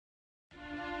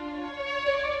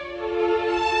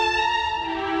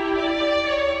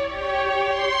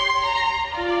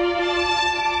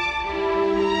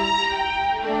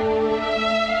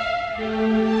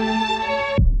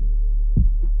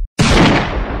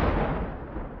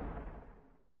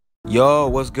Yo,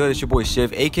 what's good? It's your boy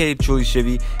Shiv, aka Truly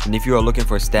Shivy, and if you are looking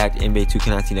for stacked NBA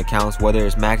 2K19 accounts, whether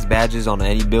it's max badges on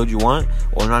any build you want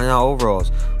or 99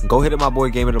 overalls, go hit up my boy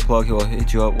Gamer the Plug. He'll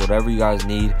hit you up whatever you guys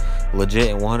need, legit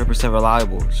and 100%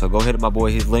 reliable. So go hit up my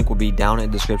boy. His link will be down in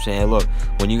the description. And look,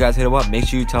 when you guys hit him up, make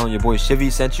sure you tell him your boy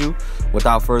Shivy sent you.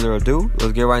 Without further ado,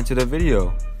 let's get right into the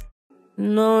video.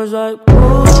 No, it's like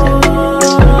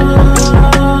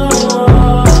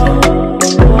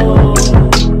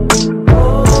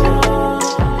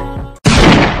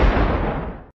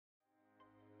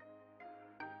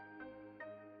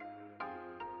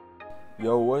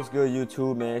Yo, what's good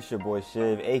YouTube, man? It's your boy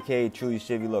Shiv, aka Truly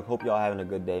Shivy. Look, hope y'all having a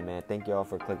good day, man. Thank y'all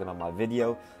for clicking on my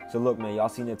video. So look, man, y'all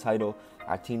seen the title.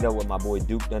 I teamed up with my boy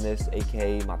Dennis,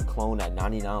 aka my clone at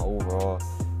 99 overall.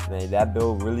 Man, that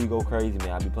build really go crazy, man.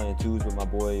 I be playing twos with my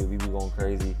boy. We be going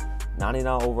crazy.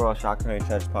 99 overall shot creating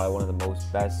touch is probably one of the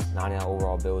most best 99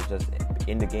 overall builds just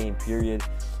in the game, period.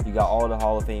 You got all the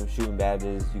Hall of Fame shooting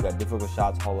badges. You got difficult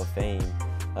shots Hall of Fame.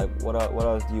 Like, what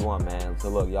else do you want, man? So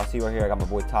look, y'all see right here, I got my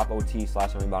boy Top OT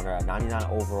slashing rebounder at 99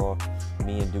 overall.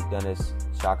 Me and Dennis,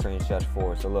 shot creating stretch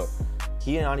 4. So look,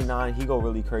 he at 99, he go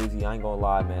really crazy. I ain't gonna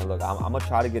lie, man. Look, I'm gonna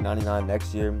try to get 99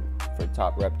 next year for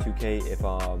top rep 2K. If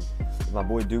my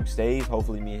boy Duke stays,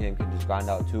 hopefully me and him can just grind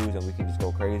out twos and we can just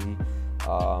go crazy.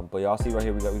 But y'all see right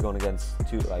here, we're going against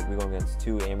two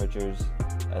amateurs,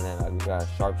 and then we got a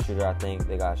sharpshooter. I think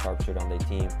they got a sharpshooter on their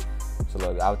team. So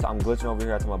look, I'm glitching over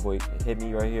here. I told my boy hit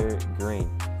me right here, green,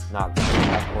 not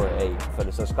or 8. For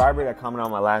the subscriber that commented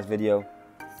on my last video,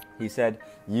 he said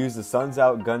use the suns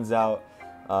out, guns out,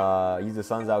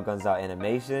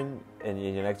 animation in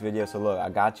your next video. So look, I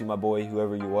got you, my boy,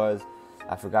 whoever you was.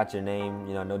 I forgot your name,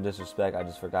 you know, no disrespect, I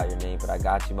just forgot your name, but I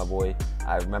got you, my boy.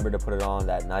 I remember to put it on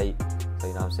that night. So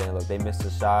you know what I'm saying, look, they missed the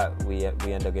shot, we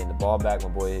end up getting the ball back. My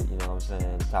boy, you know what I'm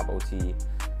saying, Top OT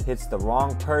hits the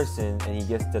wrong person and he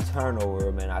gets the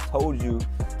turnover. Man, I told you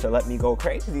to let me go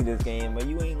crazy this game, but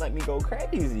you ain't let me go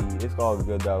crazy. It's all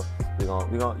good though. We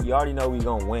gonna you already know we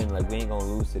gonna win. Like, we ain't gonna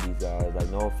lose to these guys. Like,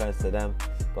 no offense to them,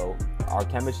 but our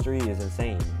chemistry is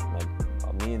insane. Like,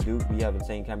 me and Duke, we have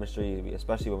insane chemistry,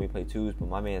 especially when we play twos, but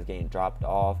my man's getting dropped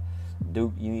off.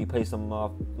 Duke, you need to play some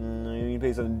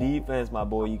defense, my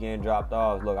boy. You getting dropped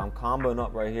off. Look, I'm comboing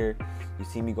up right here. You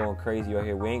see me going crazy right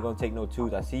here. We ain't gonna take no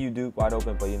twos. I see you, Duke, wide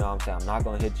open, but you know what I'm saying, I'm not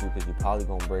gonna hit you because you're probably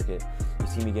gonna break it. You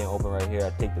see me getting open right here. I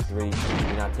take the 3.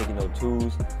 You're not taking no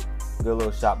twos. Good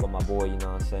little shot by my boy, you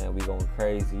know what I'm saying. We going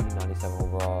crazy. 97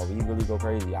 overall. We really go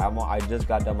crazy. I just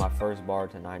got done my first bar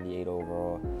to 98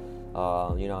 overall.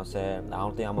 You know what I'm saying. I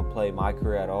don't think I'm gonna play my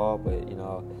career at all, but you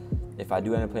know, if I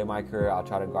do end up playing my career, I'll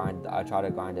try to grind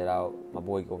it out. My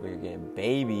boy over here getting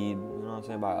babied, you know what I'm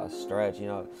saying, by a stretch. You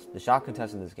know, the shot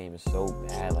contest in this game is so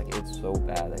bad. Like, it's so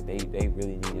bad. Like, they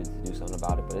really needed to do something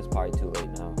about it, but it's probably too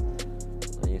late now.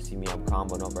 And you see me, I'm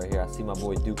comboing up right here. I see my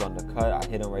boy Duke on the cut. I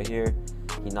hit him right here.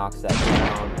 He knocks that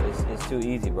down. It's too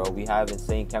easy, bro. We have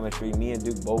insane chemistry. Me and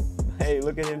Duke both. Hey,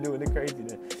 look at him doing the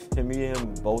craziness. And me and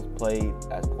him both play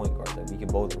as point guards. Like, we can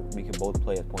both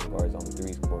play as point guards on the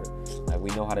 3s court. Like, we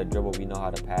know how to dribble, we know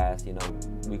how to pass. You know,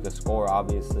 we could score,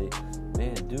 obviously.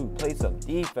 Man, dude, play some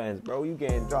defense, bro. You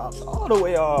getting dropped all the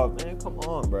way off, man. Come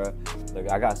on, bro.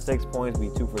 Look, I got 6 points. We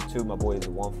 2 for 2. My boy is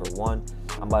 1 for 1.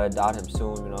 I'm about to dot him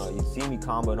soon. You know, you see me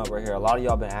comboing up right here. A lot of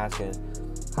y'all been asking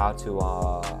how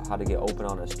to get open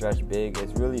on a stretch big.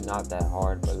 It's really not that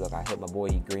hard, but look, I hit my boy.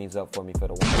 He greens up for me for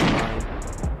the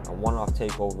 1-9. A 1-off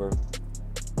takeover.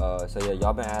 So yeah,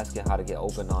 y'all been asking how to get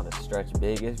open on a stretch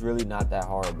big. It's really not that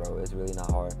hard, bro. It's really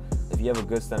not hard. If you have a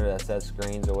good center that sets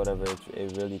screens or whatever,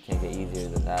 it really can't get easier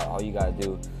than that. All you gotta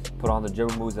do, put on the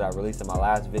dribble moves that I released in my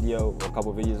last video or a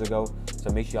couple videos ago.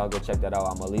 So make sure y'all go check that out.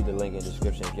 I'm gonna leave the link in the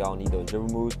description if y'all need those dribble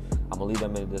moves. I'm gonna leave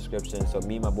them in the description. So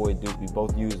me and my boy Duke, we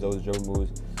both use those dribble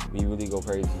moves. We really go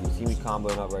crazy. You see me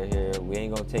comboing up right here. We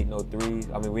ain't gonna take no 3s.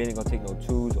 I mean, we ain't gonna take no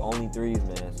 2s, only 3s,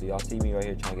 man. So y'all see me right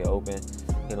here trying to get open.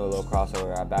 Get a little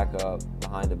crossover. I back up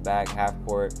behind the back, half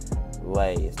court,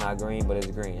 lay. It's not green, but it's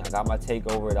green. I got my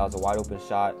takeover. That was a wide open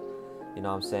shot. You know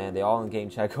what I'm saying? They all in game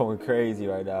chat going crazy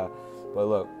right now. But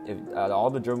look, if all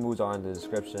the dribble moves are in the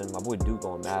description. My boy Duke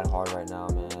going mad hard right now,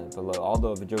 man. But look, all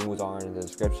the dribble moves are in the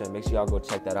description. Make sure y'all go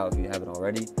check that out if you haven't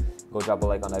already. Go drop a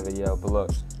like on that video. But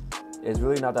look, it's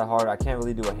really not that hard. I can't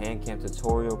really do a hand cam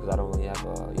tutorial because I don't really have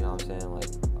a, you know what I'm saying, like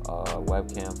a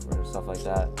webcam for stuff like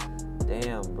that.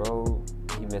 Damn, bro.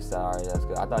 He missed that. Alright, that's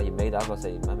good. I thought he made that. I was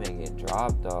gonna say, my man getting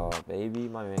dropped off, baby.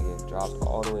 My man getting dropped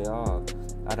all the way off.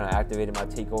 I done activated my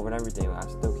takeover and everything. I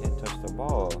still can't touch the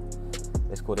ball.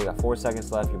 It's cool. They got 4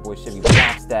 seconds left. Your boy Shivy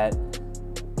blocks that.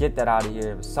 Get that out of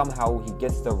here. Somehow he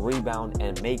gets the rebound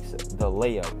and makes the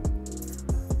layup.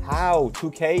 How?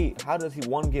 2K? How does he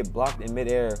one get blocked in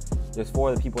midair? There's 4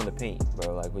 of the people in the paint,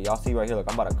 bro. Like, what y'all see right here,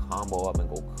 look, I'm about to combo up and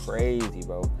go crazy,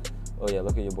 bro. Oh, yeah,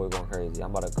 look at your boy going crazy.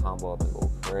 I'm about to combo up and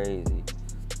go crazy.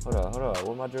 Hold up.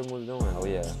 What my dribble was doing? Oh,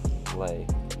 yeah. Play.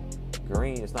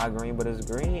 Green. It's not green, but it's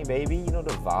green, baby. You know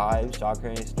the vibe. Shot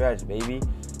carrying stretch, baby.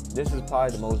 This is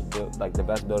probably the most build, like the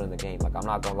best build in the game. Like, I'm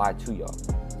not gonna lie to y'all.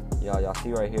 Y'all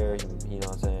see right here, you know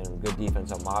what I'm saying? Good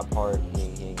defense on my part.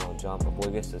 He ain't gonna jump. My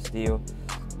boy gets the steal.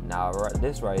 Now,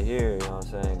 this right here, you know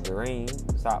what I'm saying? Green.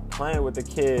 Stop playing with the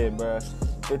kid, bro.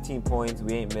 15 points.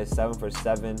 We ain't missed 7 for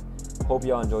 7. Hope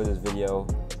y'all enjoyed this video.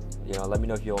 You know, let me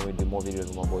know if you want me to do more videos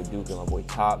with my boy Duke and my boy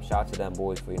Top. Shout out to them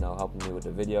boys for, you know, helping me with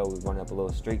the video. We were running up a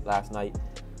little streak last night.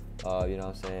 You know what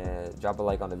I'm saying? Drop a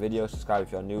like on the video. Subscribe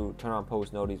if y'all new. Turn on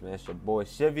post notices, man. It's your boy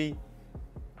Shivy.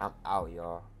 I'm out,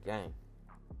 y'all. Gang.